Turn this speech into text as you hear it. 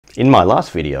In my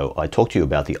last video, I talked to you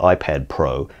about the iPad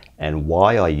Pro and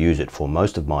why I use it for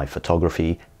most of my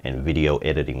photography and video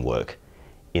editing work.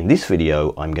 In this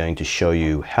video, I'm going to show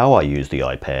you how I use the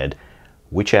iPad,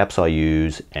 which apps I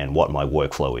use, and what my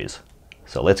workflow is.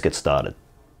 So let's get started.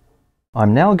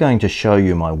 I'm now going to show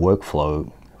you my workflow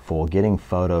for getting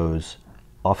photos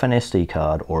off an SD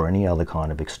card or any other kind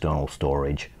of external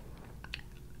storage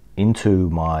into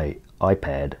my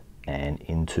iPad and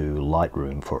into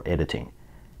Lightroom for editing.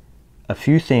 A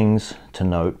few things to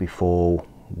note before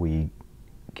we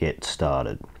get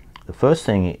started. The first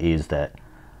thing is that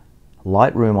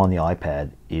Lightroom on the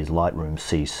iPad is Lightroom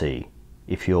CC.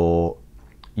 If you're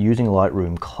using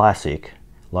Lightroom Classic,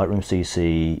 Lightroom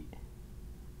CC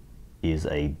is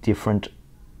a different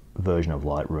version of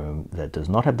Lightroom that does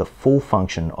not have the full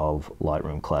function of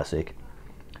Lightroom Classic.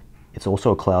 It's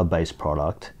also a cloud-based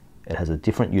product. It has a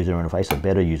different user interface, a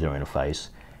better user interface,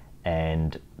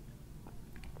 and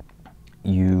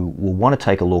you will want to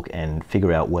take a look and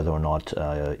figure out whether or not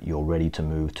you're ready to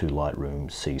move to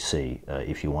Lightroom CC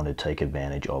if you want to take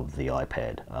advantage of the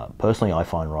iPad. Personally, I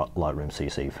find Lightroom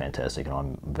CC fantastic and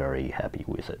I'm very happy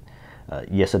with it.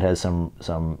 Yes, it has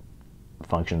some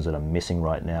functions that are missing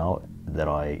right now that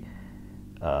I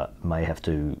may have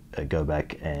to go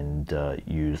back and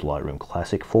use Lightroom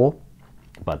Classic for,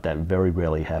 but that very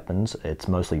rarely happens. It's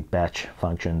mostly batch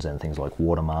functions and things like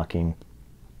watermarking.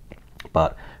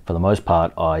 But for the most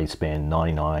part, I spend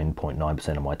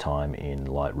 99.9% of my time in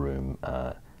Lightroom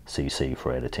CC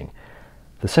for editing.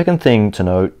 The second thing to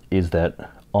note is that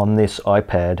on this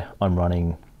iPad, I'm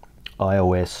running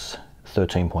iOS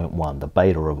 13.1, the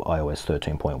beta of iOS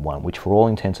 13.1, which for all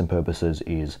intents and purposes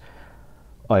is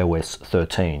iOS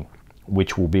 13,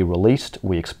 which will be released,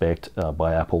 we expect,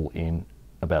 by Apple in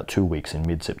about 2 weeks in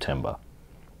mid-September.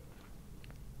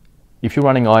 If you're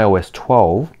running iOS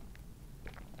 12,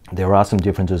 there are some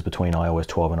differences between iOS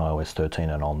 12 and iOS 13,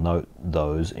 and I'll note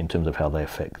those in terms of how they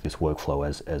affect this workflow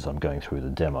as I'm going through the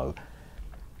demo.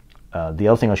 The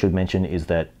other thing I should mention is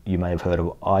that you may have heard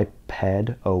of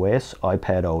iPad OS.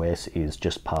 iPad OS is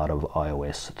just part of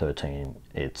iOS 13.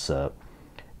 It's a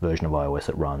version of iOS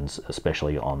that runs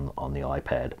especially on the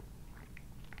iPad.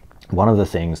 One of the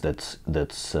things that's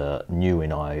new in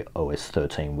iOS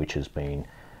 13, which has been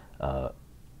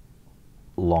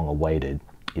long awaited,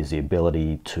 is the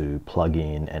ability to plug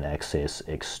in and access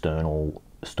external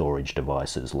storage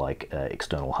devices like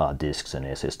external hard disks and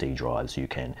SSD drives. You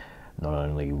can not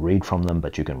only read from them,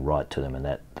 but you can write to them,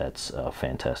 and that's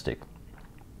fantastic.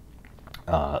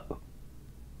 Let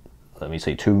me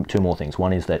see, two more things.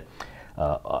 One is that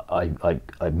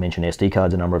I've mentioned SD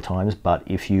cards a number of times, but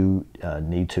if you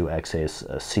need to access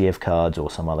CF cards or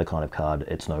some other kind of card,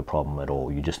 it's no problem at all.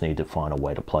 You just need to find a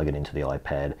way to plug it into the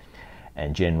iPad,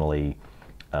 and generally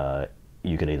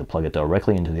you can either plug it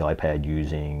directly into the iPad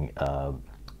using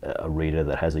a reader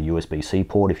that has a USB-C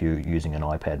port if you're using an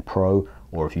iPad Pro,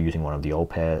 or if you're using one of the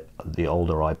older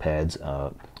iPads,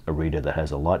 a reader that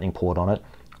has a Lightning port on it,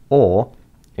 or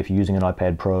if you're using an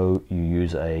iPad Pro, you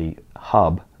use a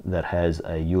hub that has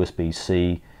a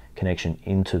USB-C connection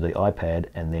into the iPad,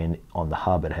 and then on the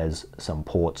hub it has some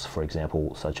ports, for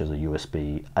example, such as a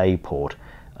USB-A port,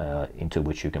 into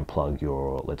which you can plug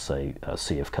your, let's say, a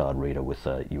CF card reader with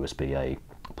a USB-A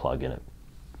plug in it.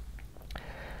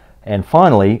 And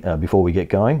finally, before we get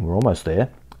going, we're almost there,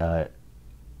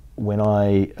 when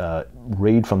I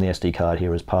read from the SD card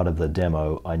here as part of the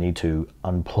demo, I need to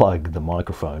unplug the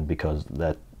microphone because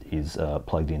that is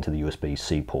plugged into the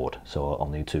USB-C port. So I'll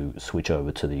need to switch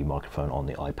over to the microphone on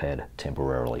the iPad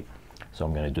temporarily. So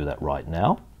I'm going to do that right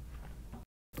now.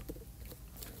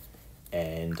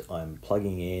 And I'm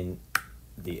plugging in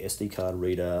the SD card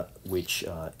reader, which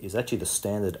is actually the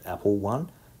standard Apple one.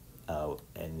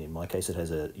 And in my case, it has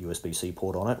a USB-C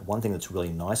port on it. One thing that's really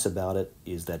nice about it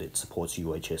is that it supports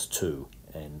UHS 2,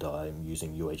 and I'm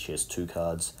using UHS 2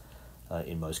 cards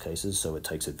in most cases, so it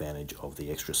takes advantage of the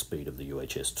extra speed of the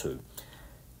UHS 2.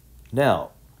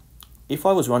 Now, if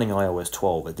I was running iOS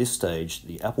 12 at this stage,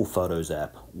 the Apple Photos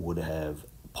app would have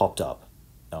popped up.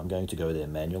 Now I'm going to go there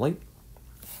manually.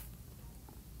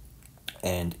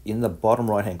 And in the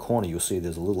bottom right hand corner, you'll see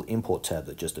there's a little import tab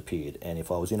that just appeared. And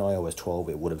if I was in iOS 12,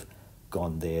 it would have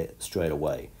gone there straight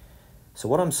away. So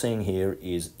what I'm seeing here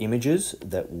is images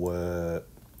that were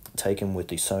taken with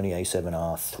the Sony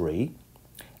a7R III,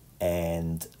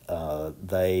 and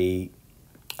they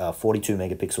are 42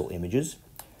 megapixel images.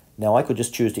 Now I could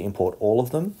just choose to import all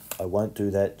of them. I won't do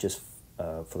that just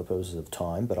for the purposes of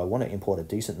time, but I want to import a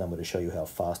decent number to show you how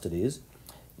fast it is.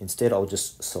 Instead, I'll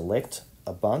just select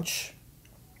a bunch.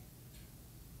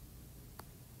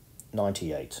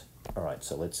 98. All right,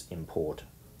 so let's import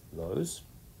those.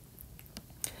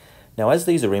 Now, as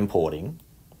these are importing,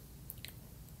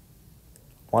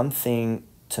 one thing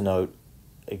to note,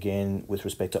 again, with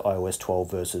respect to iOS 12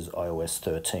 versus iOS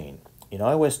 13. In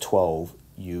iOS 12,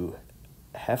 you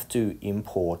have to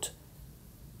import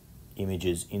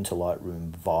images into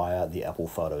Lightroom via the Apple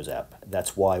Photos app.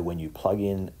 That's why when you plug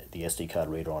in the SD card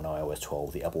reader on iOS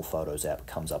 12, the Apple Photos app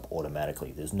comes up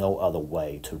automatically. There's no other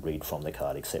way to read from the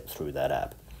card except through that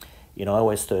app. In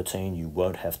iOS 13, you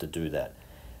won't have to do that.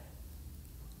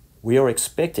 We are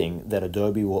expecting that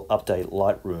Adobe will update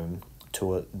Lightroom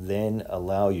to then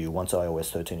allow you, once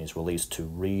iOS 13 is released, to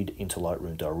read into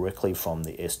Lightroom directly from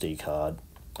the SD card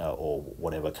or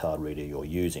whatever card reader you're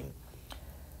using.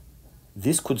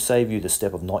 This could save you the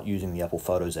step of not using the Apple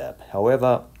Photos app.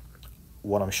 However,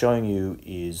 what I'm showing you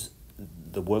is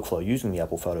the workflow using the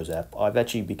Apple Photos app. I've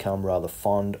actually become rather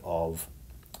fond of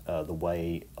the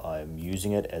way I'm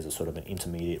using it as a sort of an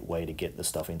intermediate way to get the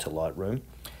stuff into Lightroom.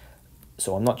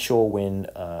 So I'm not sure when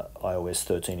iOS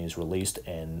 13 is released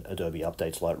and Adobe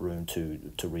updates Lightroom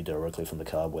to read directly from the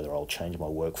card, whether I'll change my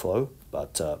workflow,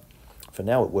 but for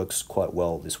now it works quite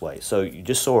well this way. So you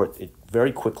just saw it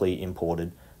very quickly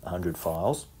imported 100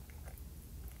 files,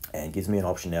 and gives me an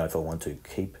option now if I want to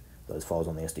keep those files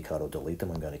on the SD card or delete them.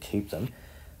 I'm going to keep them.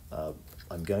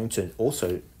 I'm going to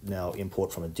also now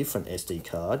import from a different SD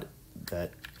card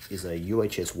that is a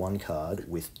UHS 1 card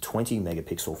with 20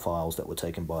 megapixel files that were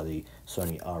taken by the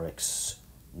Sony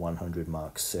RX100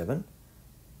 Mark VII.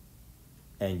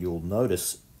 And you'll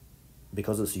notice,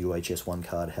 because it's a UHS 1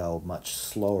 card, how much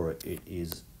slower it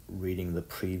is reading the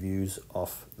previews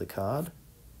off the card.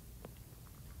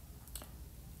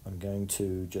 I'm going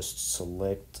to just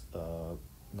select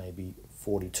maybe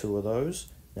 42 of those.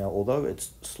 Now, although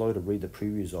it's slow to read the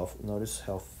previews off, notice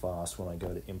how fast when I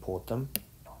go to import them.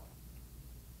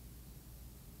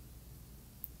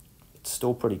 It's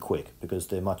still pretty quick because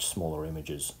they're much smaller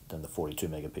images than the 42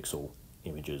 megapixel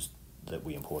images that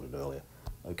we imported earlier.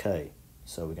 Okay,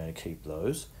 so we're going to keep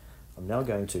those. I'm now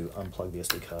going to unplug the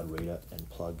SD card reader and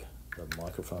plug the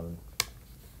microphone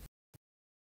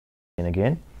in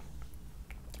again.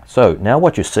 So now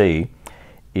what you see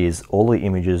is all the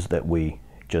images that we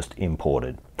just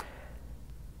imported.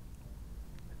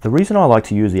 The reason I like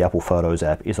to use the Apple Photos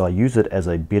app is I use it as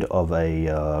a bit of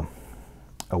a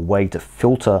way to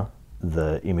filter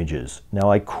the images.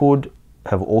 Now, I could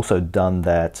have also done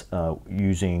that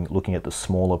looking at the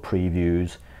smaller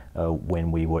previews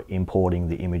when we were importing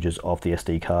the images off the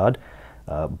SD card,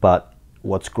 but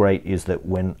what's great is that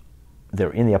when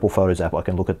they're in the Apple Photos app, I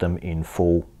can look at them in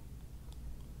full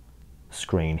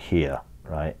screen here,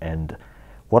 right? And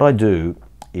what I do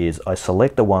is I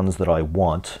select the ones that I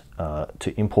want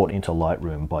to import into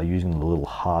Lightroom by using the little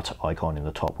heart icon in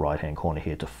the top right hand corner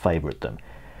here to favorite them.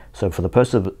 So for the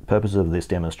purpose of this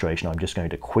demonstration, I'm just going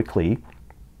to quickly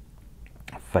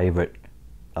favorite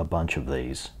a bunch of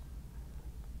these.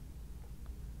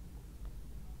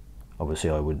 Obviously,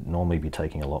 I would normally be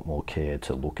taking a lot more care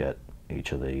to look at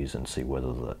each of these and see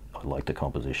whether I like the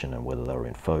composition and whether they're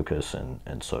in focus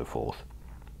and so forth.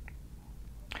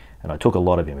 And I took a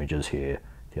lot of images here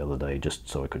the other day just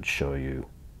so I could show you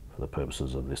for the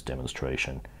purposes of this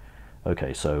demonstration.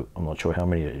 Okay, so I'm not sure how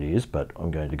many it is, but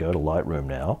I'm going to go to Lightroom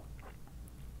now.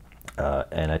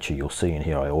 And actually you'll see in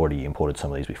here I already imported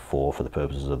some of these before for the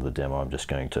purposes of the demo. I'm just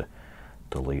going to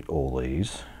delete all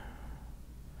these.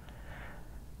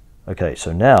 Okay,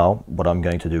 so now what I'm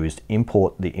going to do is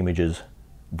import the images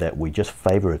that we just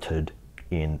favorited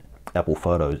in Apple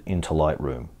Photos into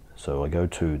Lightroom. So I go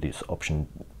to this option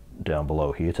down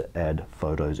below here to add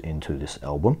photos into this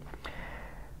album.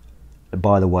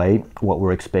 By the way, what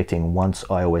we're expecting once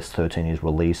iOS 13 is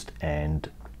released and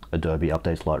Adobe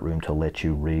updates Lightroom to let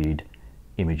you read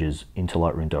images into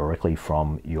Lightroom directly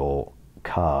from your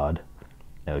card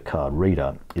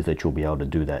reader, is that you'll be able to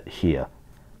do that here.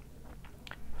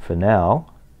 For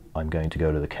now, I'm going to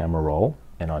go to the camera roll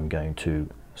and I'm going to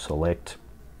select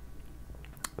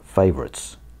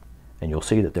favorites, and you'll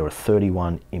see that there are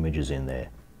 31 images in there,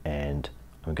 and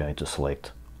I'm going to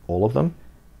select all of them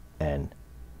and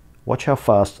watch how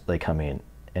fast they come in.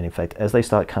 And in fact, as they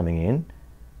start coming in,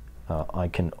 I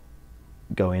can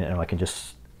go in and I can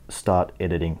just start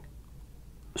editing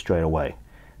straight away.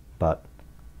 But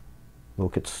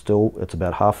look, it's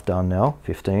about half done now,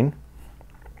 15.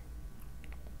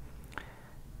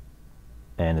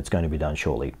 And it's going to be done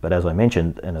shortly. But as I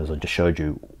mentioned, and as I just showed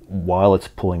you, while it's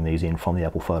pulling these in from the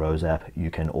Apple Photos app,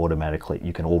 you can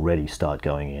already start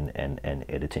going in and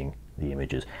editing the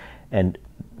images. And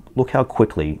look how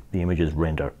quickly the images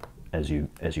render as you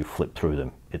flip through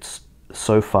them. It's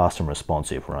so fast and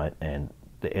responsive, right? And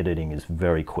the editing is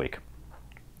very quick.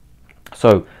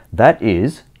 So that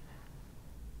is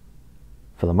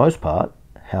for the most part,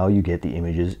 how you get the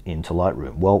images into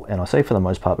Lightroom. Well, and I say for the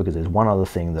most part because there's one other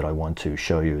thing that I want to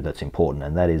show you that's important,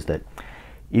 and that is that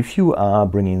if you are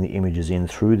bringing the images in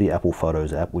through the Apple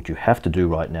Photos app, which you have to do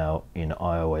right now in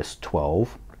iOS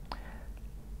 12,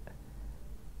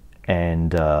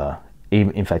 and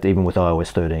in fact, even with iOS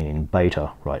 13 in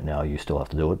beta right now, you still have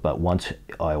to do it. But once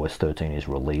iOS 13 is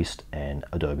released and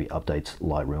Adobe updates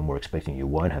Lightroom, we're expecting you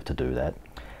won't have to do that.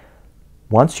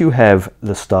 Once you have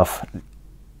the stuff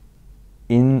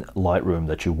in Lightroom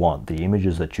that you want, the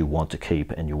images that you want to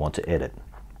keep and you want to edit,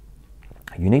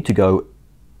 you need to go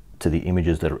to the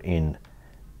images that are in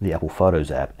the Apple Photos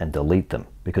app and delete them,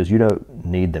 because you don't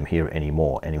need them here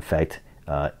anymore. And in fact,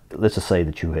 let's just say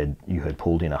that you had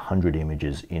pulled in 100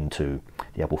 images into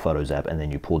the Apple Photos app, and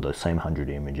then you pulled those same 100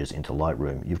 images into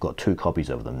Lightroom. You've got 2 copies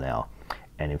of them now,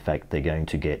 and in fact they're going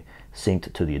to get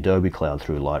synced to the Adobe cloud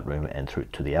through Lightroom and through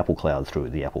to the Apple cloud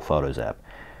through the Apple Photos app.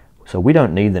 So we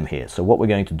don't need them here. So what we're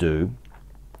going to do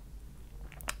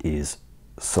is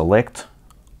select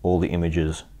all the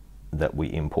images that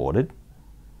we imported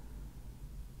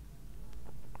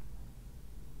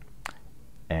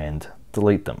and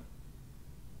delete them.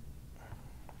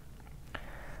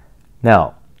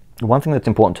 Now, one thing that's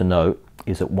important to note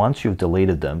is that once you've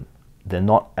deleted them, they're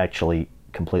not actually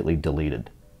completely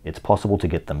deleted. It's possible to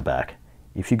get them back.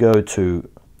 If you go to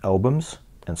Albums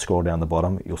and scroll down the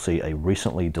bottom, you'll see a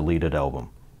recently deleted album.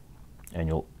 And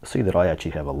you'll see that I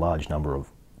actually have a large number of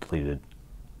deleted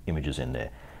images in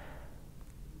there.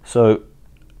 So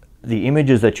the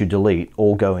images that you delete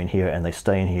all go in here and they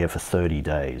stay in here for 30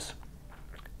 days.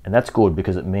 And that's good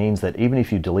because it means that even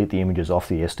if you delete the images off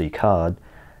the SD card,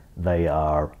 they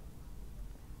are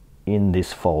in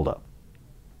this folder,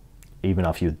 even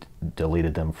if you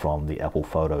deleted them from the Apple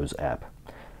Photos app.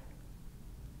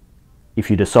 If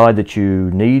you decide that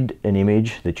you need an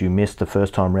image that you missed the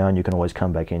first time around, you can always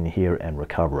come back in here and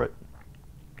recover it.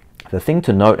 The thing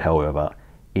to note, however,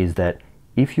 is that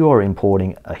if you are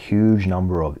importing a huge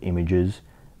number of images,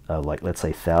 like let's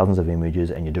say thousands of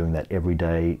images, and you're doing that every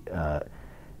day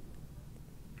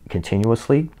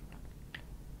continuously,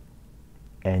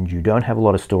 and you don't have a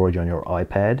lot of storage on your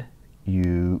iPad,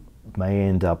 you may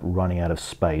end up running out of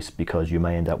space because you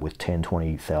may end up with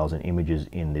 10,000-20,000 images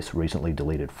in this recently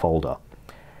deleted folder.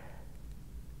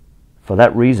 For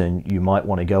that reason, you might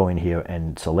want to go in here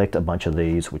and select a bunch of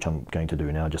these, which I'm going to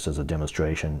do now just as a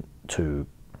demonstration, to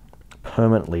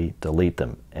permanently delete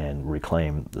them and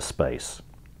reclaim the space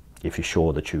if you're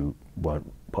sure that you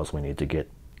won't possibly need to get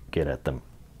at them.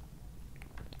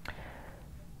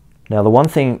 Now, the one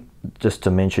thing just to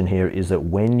mention here is that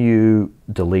when you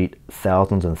delete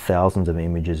thousands and thousands of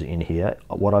images in here,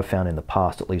 what I've found in the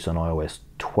past, at least on iOS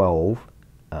 12,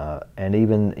 and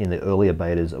even in the earlier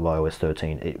betas of iOS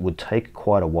 13, it would take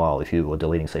quite a while if you were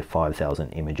deleting, say,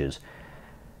 5,000 images.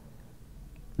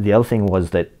 The other thing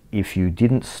was that if you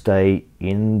didn't stay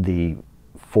in the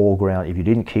foreground, if you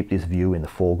didn't keep this view in the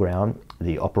foreground,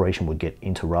 the operation would get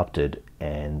interrupted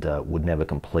and would never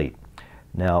complete.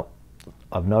 Now,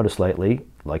 I've noticed lately,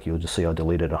 like you'll just see I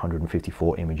deleted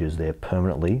 154 images there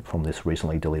permanently from this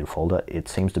recently deleted folder. It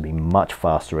seems to be much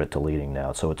faster at deleting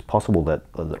now, so it's possible that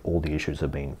all the issues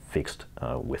have been fixed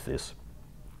with this.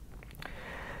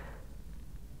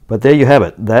 But there you have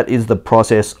it. That is the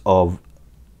process of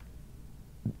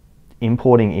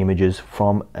importing images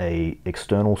from an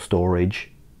external storage.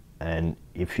 And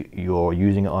if you're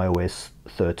using iOS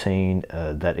 13,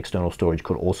 that external storage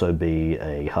could also be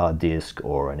a hard disk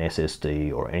or an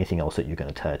SSD or anything else that you can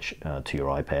attach to your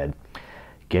iPad.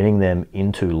 Getting them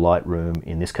into Lightroom,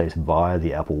 in this case via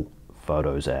the Apple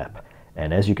Photos app.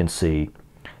 And as you can see,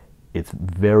 it's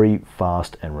very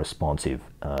fast and responsive,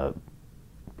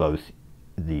 both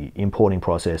the importing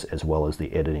process as well as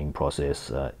the editing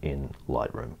process in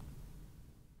Lightroom.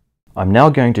 I'm now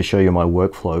going to show you my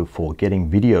workflow for getting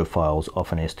video files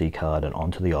off an SD card and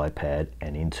onto the iPad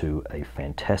and into a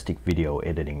fantastic video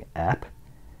editing app.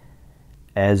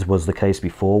 As was the case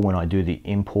before, when I do the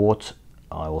import,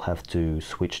 I will have to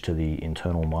switch to the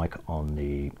internal mic on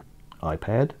the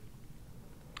iPad.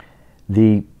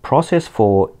 The process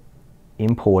for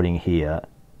importing here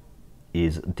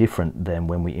is different than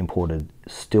when we imported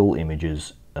still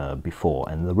images before,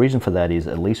 and the reason for that is,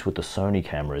 at least with the Sony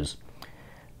cameras,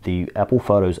 the Apple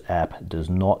Photos app does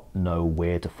not know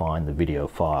where to find the video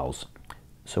files.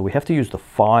 So we have to use the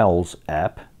Files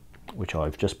app, which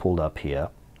I've just pulled up here.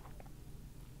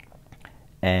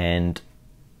 And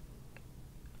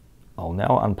I'll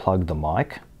now unplug the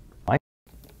mic. I'm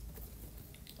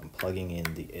plugging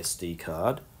in the SD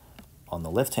card. On the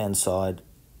left-hand side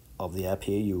of the app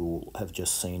here, you will have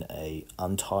just seen a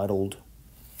untitled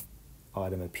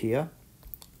item appear.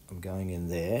 I'm going in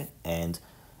there, and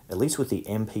at least with the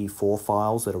MP4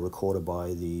 files that are recorded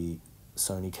by the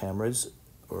Sony cameras,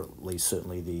 or at least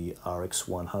certainly the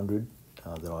RX100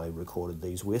 that I recorded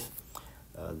these with,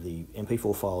 the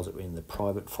MP4 files are in the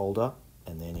private folder,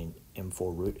 and then in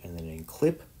M4 root, and then in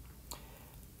clip.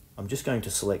 I'm just going to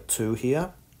select two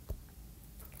here.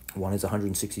 One is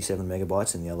 167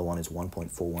 megabytes and the other one is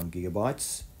 1.41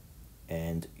 gigabytes.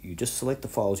 And you just select the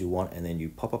files you want, and then you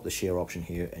pop up the share option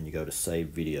here and you go to save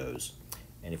videos.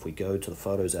 And if we go to the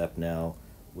Photos app now,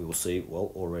 we will see,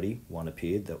 well, already one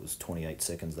appeared. That was 28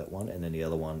 seconds, that one. And then the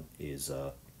other one is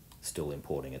still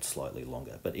importing. It's slightly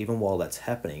longer. But even while that's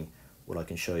happening, what I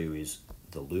can show you is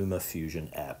the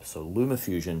LumaFusion app. So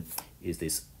LumaFusion is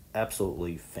this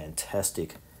absolutely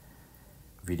fantastic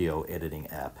video editing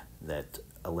app that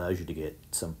allows you to get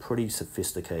some pretty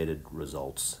sophisticated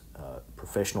results,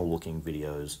 professional looking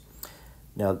videos.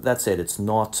 Now that said, it's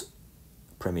not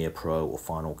Premiere Pro or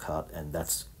Final Cut, and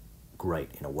that's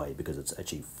great in a way because it's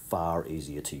actually far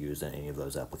easier to use than any of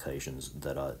those applications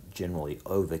that are generally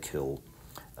overkill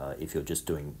if you're just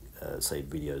doing say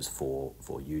videos for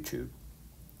YouTube.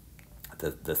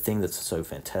 The thing that's so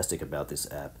fantastic about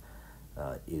this app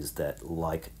is that,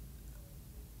 like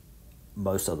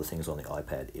most other things on the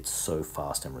iPad, it's so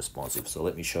fast and responsive. So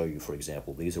let me show you, for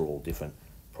example, these are all different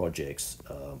projects,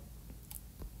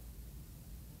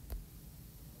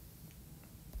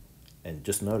 and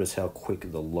just notice how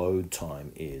quick the load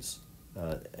time is.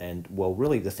 And well,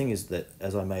 really the thing is that,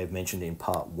 as I may have mentioned in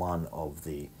part one of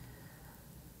the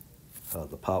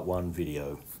part one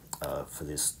video for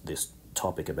this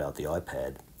topic about the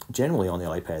iPad, generally on the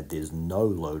iPad there's no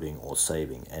loading or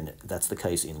saving, and that's the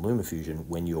case in LumaFusion.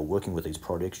 When you're working with these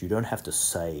projects, you don't have to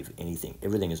save anything.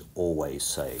 Everything is always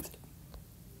saved.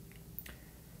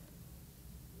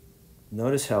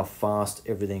 Notice how fast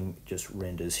everything just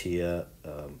renders here.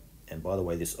 And by the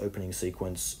way, this opening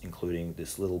sequence, including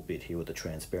this little bit here with the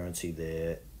transparency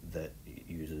there that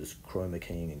uses chroma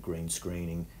keying and green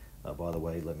screening. By the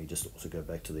way, let me just also go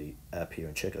back to the app here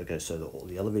and check. Okay, so all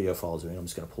the other video files are in. I'm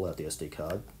just going to pull out the SD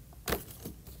card.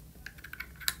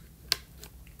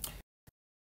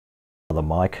 The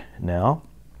mic now.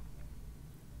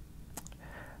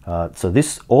 So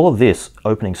all of this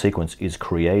opening sequence is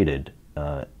created,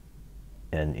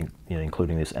 and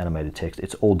including this animated text.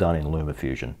 It's all done in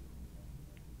LumaFusion.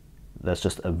 That's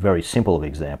just a very simple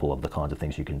example of the kinds of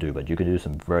things you can do, but you can do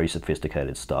some very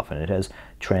sophisticated stuff, and it has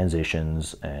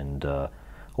transitions and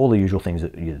all the usual things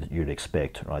that you'd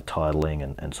expect, right?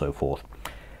 Titling and so forth.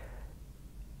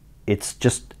 It's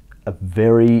just a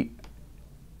very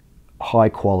high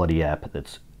quality app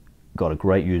that's got a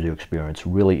great user experience,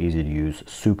 really easy to use,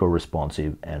 super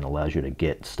responsive, and allows you to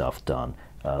get stuff done.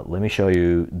 Let me show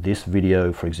you this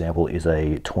video, for example, is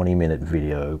a 20-minute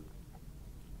video,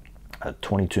 a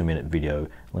 22-minute video.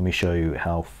 Let me show you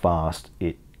how fast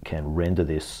it can render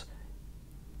this.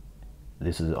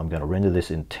 I'm going to render this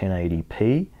in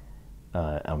 1080p.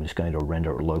 I'm just going to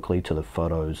render it locally to the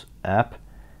Photos app,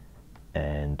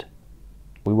 and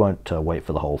we won't wait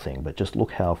for the whole thing, but just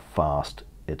look how fast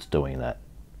it's doing that.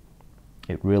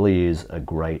 It really is a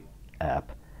great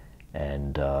app,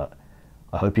 and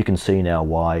I hope you can see now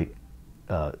why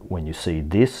when you see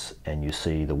this and you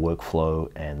see the workflow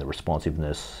and the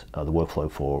responsiveness, the workflow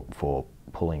for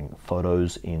pulling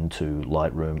photos into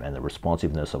Lightroom and the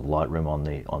responsiveness of Lightroom on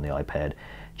the iPad,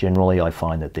 generally I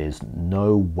find that there's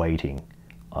no waiting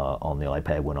on the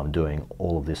iPad when I'm doing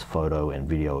all of this photo and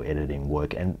video editing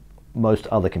work and most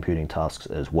other computing tasks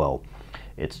as well.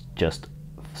 It's just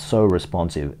so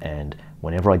responsive, and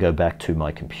whenever I go back to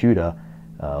my computer,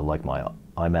 like my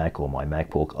iMac or my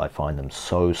MacBook, I find them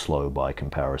so slow by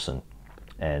comparison,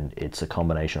 and it's a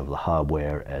combination of the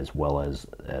hardware as well as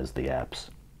the apps.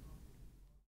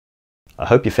 I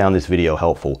hope you found this video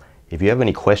helpful. If you have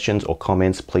any questions or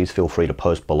comments, please feel free to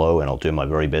post below and I'll do my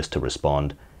very best to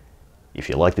respond. If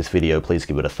you like this video, please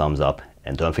give it a thumbs up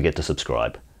and don't forget to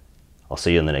subscribe. I'll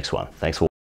see you in the next one. Thanks for